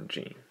popcorn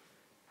gene.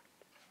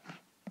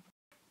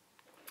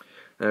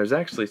 Now, there's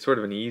actually sort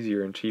of an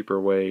easier and cheaper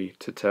way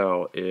to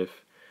tell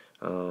if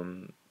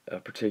a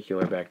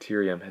particular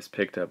bacterium has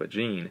picked up a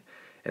gene,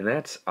 and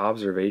that's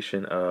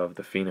observation of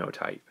the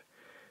phenotype.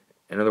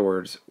 In other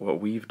words, what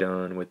we've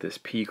done with this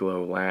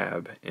pGlow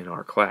lab in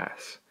our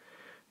class.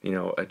 You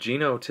know, a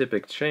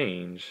genotypic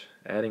change,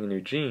 adding a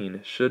new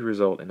gene, should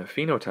result in a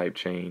phenotype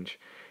change,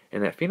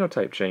 and that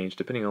phenotype change,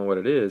 depending on what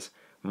it is,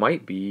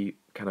 might be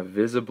kind of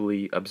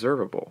visibly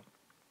observable.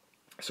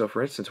 So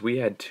for instance, we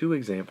had two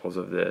examples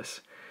of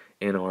this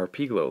in our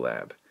pGlow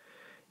lab.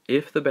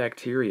 If the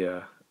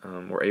bacteria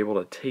were able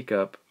to take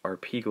up our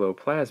pGlow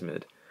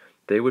plasmid,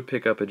 they would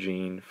pick up a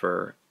gene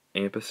for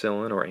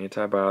ampicillin or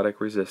antibiotic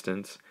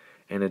resistance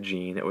and a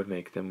gene that would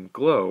make them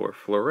glow or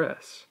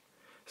fluoresce.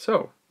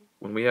 So,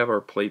 when we have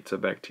our plates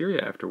of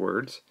bacteria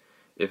afterwards,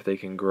 if they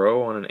can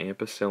grow on an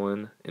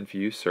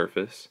ampicillin-infused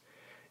surface,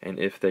 and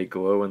if they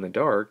glow in the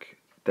dark,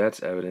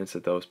 that's evidence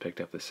that those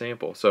picked up the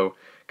sample. So,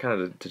 kind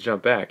of to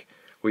jump back,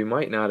 we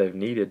might not have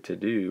needed to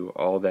do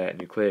all that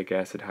nucleic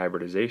acid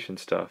hybridization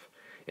stuff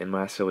in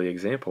my silly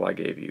example I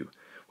gave you.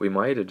 We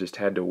might have just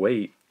had to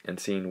wait and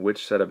seen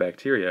which set of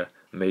bacteria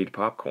made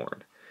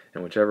popcorn.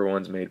 And whichever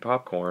ones made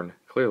popcorn,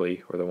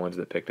 clearly, were the ones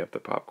that picked up the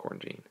popcorn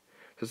gene.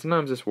 So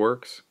sometimes this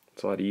works.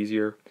 It's a lot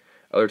easier.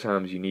 Other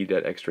times you need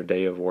that extra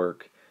day of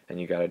work,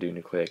 and you got to do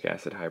nucleic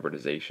acid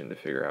hybridization to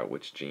figure out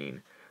which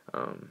gene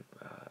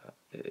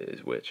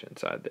is which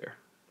inside there.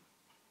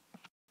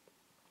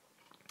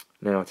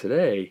 Now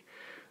today,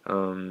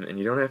 and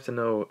you don't have to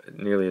know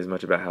nearly as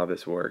much about how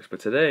this works, but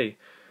today,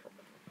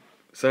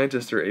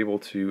 scientists are able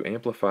to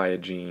amplify a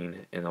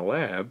gene in a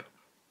lab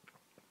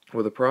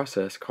with a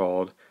process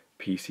called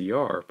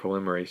PCR,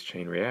 polymerase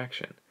chain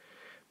reaction.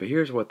 But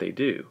here's what they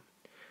do.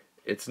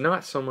 It's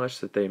not so much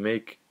that they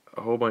make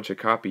a whole bunch of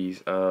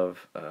copies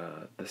of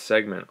the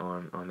segment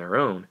on their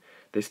own.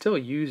 They still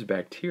use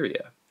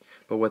bacteria.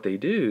 But what they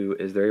do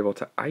is they're able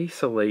to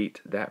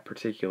isolate that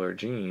particular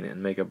gene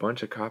and make a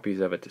bunch of copies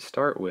of it to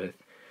start with,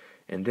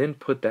 and then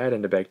put that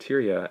into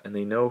bacteria, and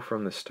they know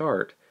from the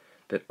start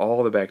that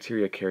all the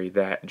bacteria carry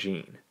that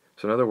gene.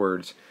 So in other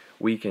words,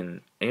 we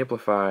can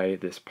amplify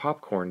this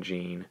popcorn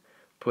gene,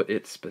 put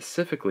it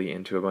specifically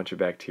into a bunch of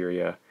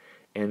bacteria,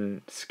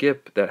 and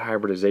skip that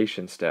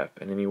hybridization step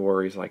and any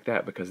worries like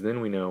that, because then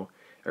we know,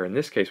 or in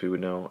this case we would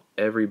know,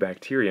 every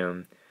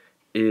bacterium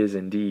is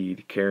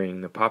indeed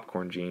carrying the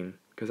popcorn gene,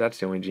 because that's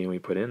the only gene we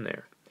put in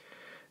there.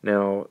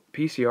 Now,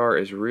 PCR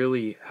is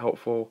really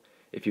helpful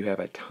if you have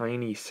a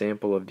tiny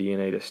sample of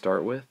DNA to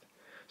start with.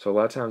 So a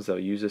lot of times they'll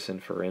use this in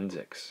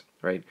forensics,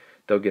 right?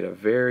 They'll get a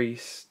very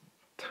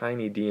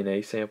tiny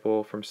DNA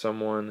sample from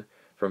someone,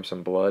 from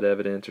some blood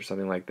evidence or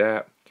something like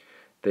that.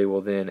 They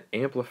will then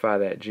amplify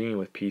that gene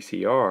with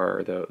PCR,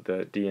 or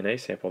the DNA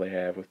sample they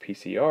have with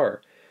PCR,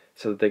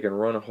 so that they can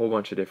run a whole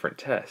bunch of different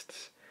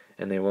tests.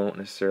 And they won't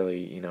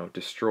necessarily,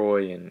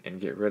 destroy and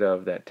get rid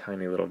of that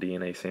tiny little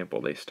DNA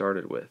sample they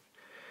started with.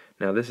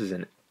 Now, this is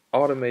an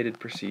automated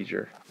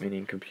procedure,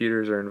 meaning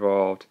computers are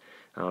involved.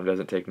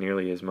 Doesn't take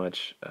nearly as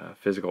much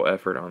physical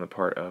effort on the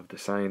part of the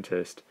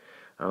scientist.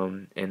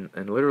 And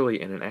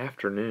literally in an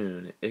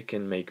afternoon, it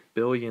can make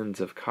billions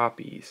of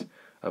copies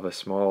of a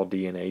small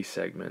DNA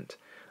segment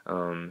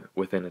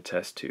within a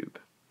test tube.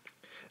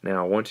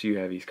 Now, once you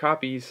have these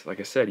copies, like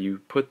I said, you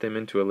put them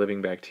into a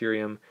living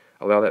bacterium,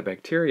 allow that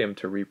bacterium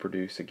to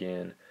reproduce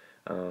again,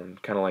 kind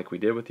of like we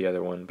did with the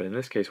other one, but in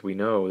this case we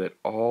know that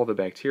all the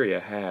bacteria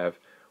have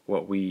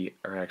what we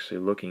are actually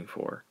looking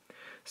for.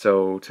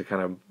 So to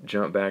kind of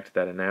jump back to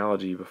that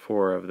analogy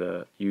before of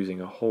the using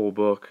a whole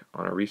book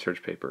on a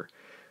research paper,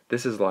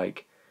 this is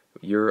like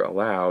you're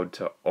allowed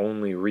to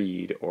only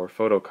read or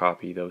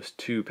photocopy those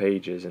 2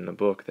 pages in the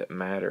book that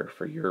matter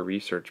for your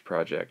research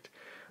project,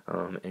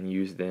 and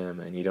use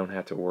them, and you don't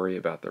have to worry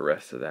about the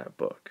rest of that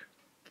book.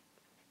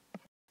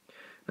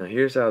 Now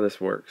here's how this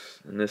works,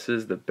 and this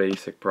is the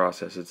basic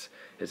process.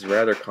 It's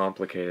rather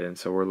complicated, and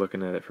so we're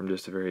looking at it from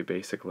just a very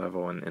basic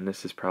level, and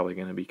this is probably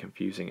going to be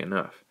confusing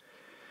enough.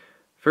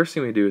 First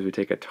thing we do is we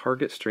take a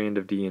target strand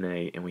of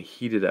DNA and we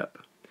heat it up,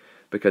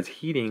 because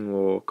heating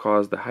will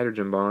cause the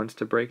hydrogen bonds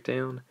to break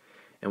down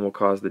and will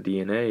cause the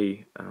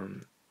DNA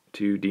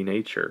to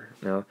denature.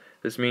 Now,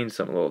 this means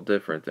something a little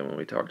different than when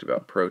we talked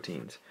about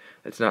proteins.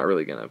 It's not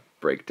really going to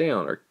break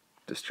down or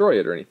destroy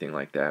it or anything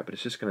like that, but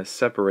it's just going to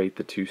separate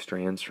the 2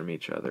 strands from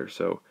each other.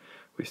 So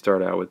we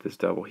start out with this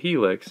double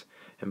helix,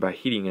 and by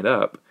heating it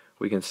up,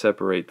 we can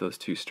separate those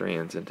 2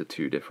 strands into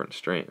 2 different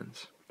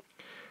strands.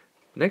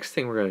 Next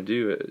thing we're going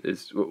to do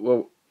is,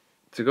 well,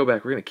 to go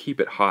back, we're going to keep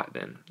it hot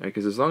then, right?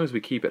 Because as long as we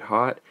keep it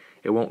hot,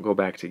 it won't go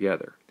back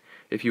together.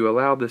 If you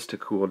allow this to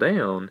cool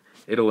down,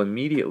 it'll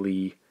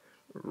immediately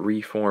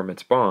reform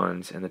its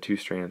bonds, and the 2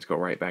 strands go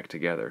right back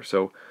together.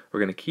 So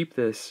we're going to keep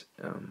this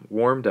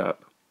warmed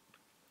up,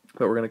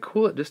 but we're going to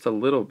cool it just a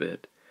little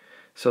bit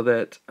so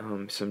that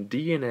some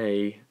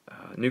DNA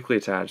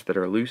nucleotides that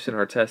are loose in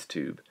our test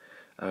tube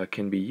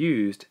can be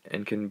used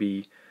and can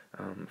be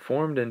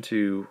formed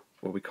into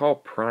what we call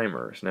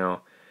primers.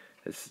 Now,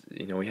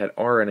 we had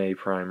RNA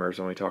primers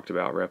when we talked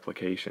about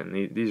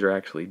replication. These are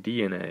actually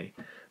DNA,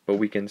 but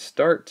we can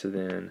start to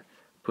then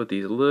put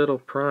these little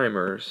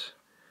primers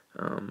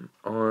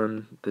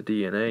on the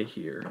DNA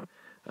here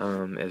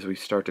as we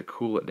start to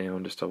cool it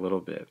down just a little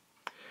bit.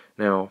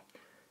 Now,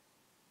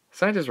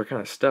 scientists were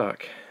kind of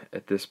stuck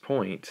at this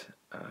point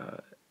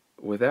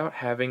without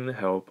having the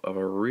help of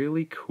a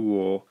really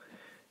cool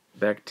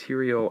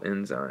bacterial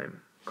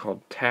enzyme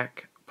called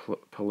Taq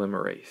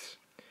polymerase.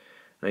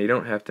 Now, you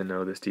don't have to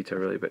know this detail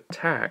really, but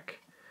Taq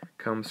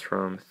comes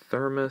from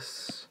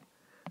Thermus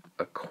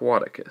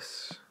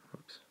aquaticus,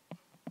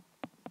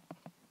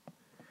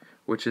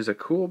 which is a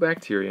cool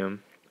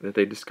bacterium that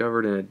they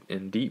discovered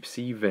in deep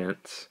sea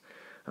vents,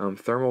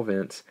 thermal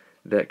vents,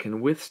 that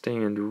can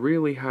withstand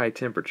really high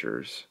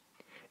temperatures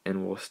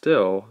and will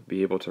still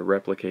be able to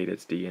replicate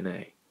its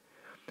DNA.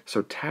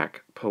 So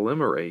Taq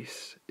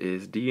polymerase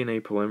is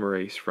DNA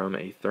polymerase from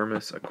a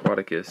Thermus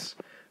aquaticus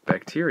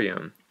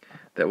bacterium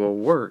that will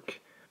work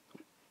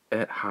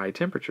at high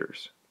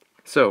temperatures.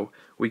 So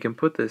we can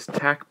put this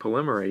Taq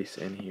polymerase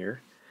in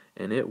here,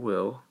 and it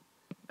will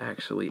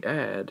actually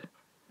add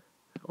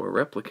or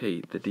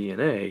replicate the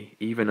DNA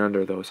even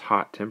under those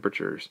hot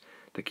temperatures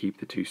to keep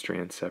the two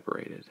strands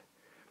separated.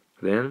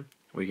 Then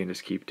we can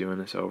just keep doing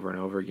this over and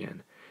over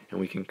again, and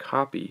we can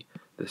copy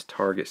this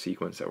target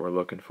sequence that we're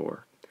looking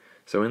for.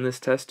 So in this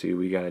test tube,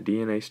 we got a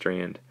DNA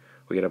strand,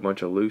 we got a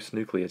bunch of loose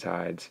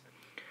nucleotides,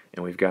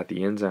 and we've got the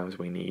enzymes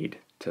we need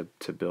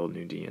to build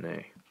new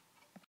DNA.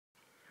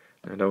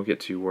 Now, don't get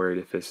too worried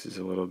if this is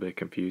a little bit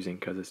confusing,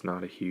 because it's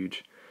not a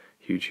huge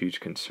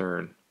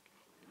concern.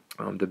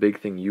 The big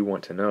thing you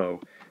want to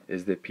know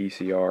is that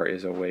PCR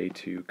is a way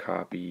to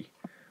copy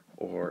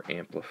or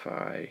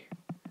amplify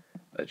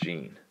a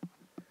gene.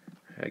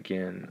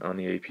 Again, on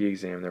the AP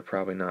exam, they're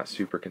probably not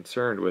super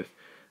concerned with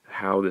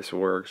how this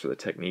works or the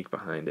technique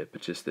behind it,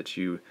 but just that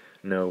you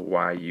know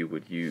why you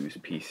would use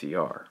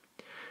PCR.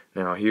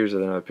 Now, here's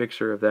another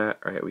picture of that.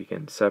 Right, we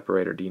can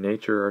separate or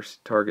denature our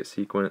target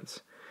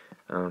sequence.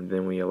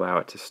 Then we allow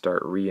it to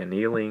start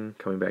re-annealing,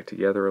 coming back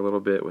together a little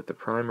bit with the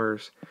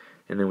primers,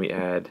 and then we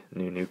add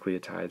new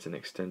nucleotides and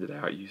extend it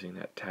out using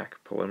that Taq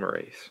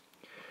polymerase.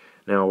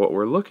 Now, what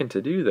we're looking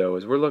to do, though,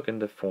 is we're looking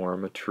to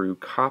form a true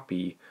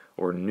copy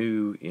or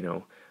new,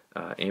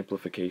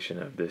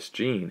 amplification of this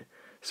gene.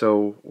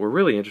 So we're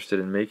really interested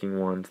in making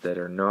ones that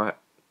are not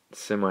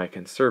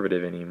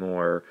semi-conservative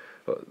anymore.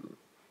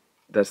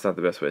 That's not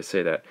the best way to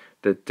say that.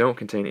 That don't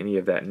contain any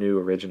of that new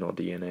original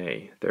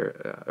DNA,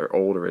 or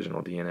old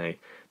original DNA.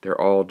 They're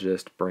all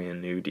just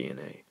brand new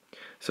DNA.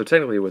 So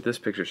technically, what this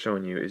picture is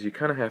showing you is you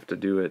kind of have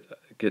to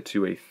get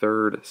to a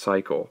third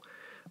cycle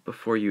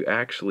before you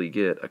actually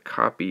get a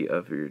copy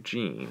of your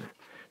gene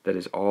that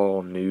is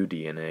all new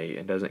DNA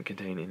and doesn't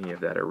contain any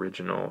of that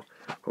original,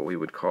 what we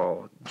would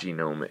call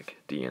genomic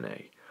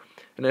DNA.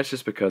 And that's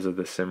just because of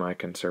the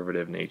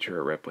semi-conservative nature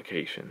of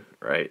replication,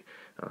 right?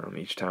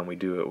 Each time we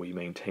do it, we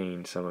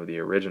maintain some of the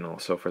original.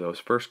 So for those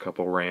first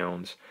couple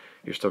rounds,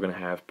 you're still going to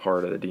have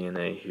part of the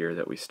DNA here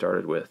that we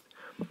started with.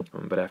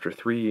 But after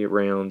 3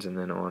 rounds and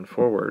then on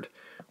forward,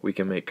 we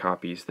can make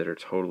copies that are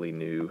totally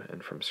new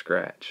and from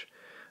scratch.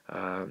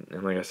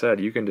 And like I said,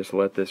 you can just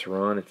let this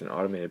run. It's an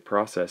automated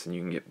process, and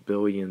you can get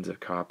billions of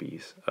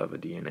copies of a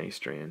DNA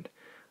strand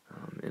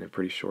in a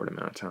pretty short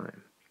amount of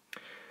time.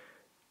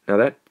 Now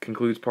that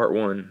concludes part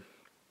 1.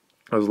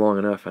 That was long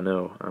enough, I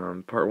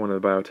know. Part 1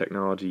 of the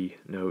biotechnology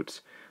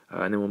notes,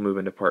 and then we'll move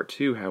into part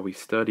 2, how we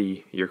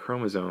study your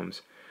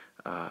chromosomes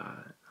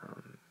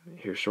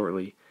here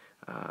shortly,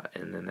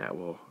 and then that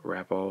will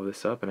wrap all of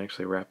this up and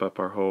actually wrap up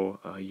our whole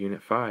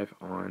Unit 5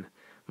 on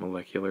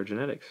molecular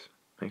genetics.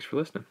 Thanks for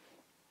listening.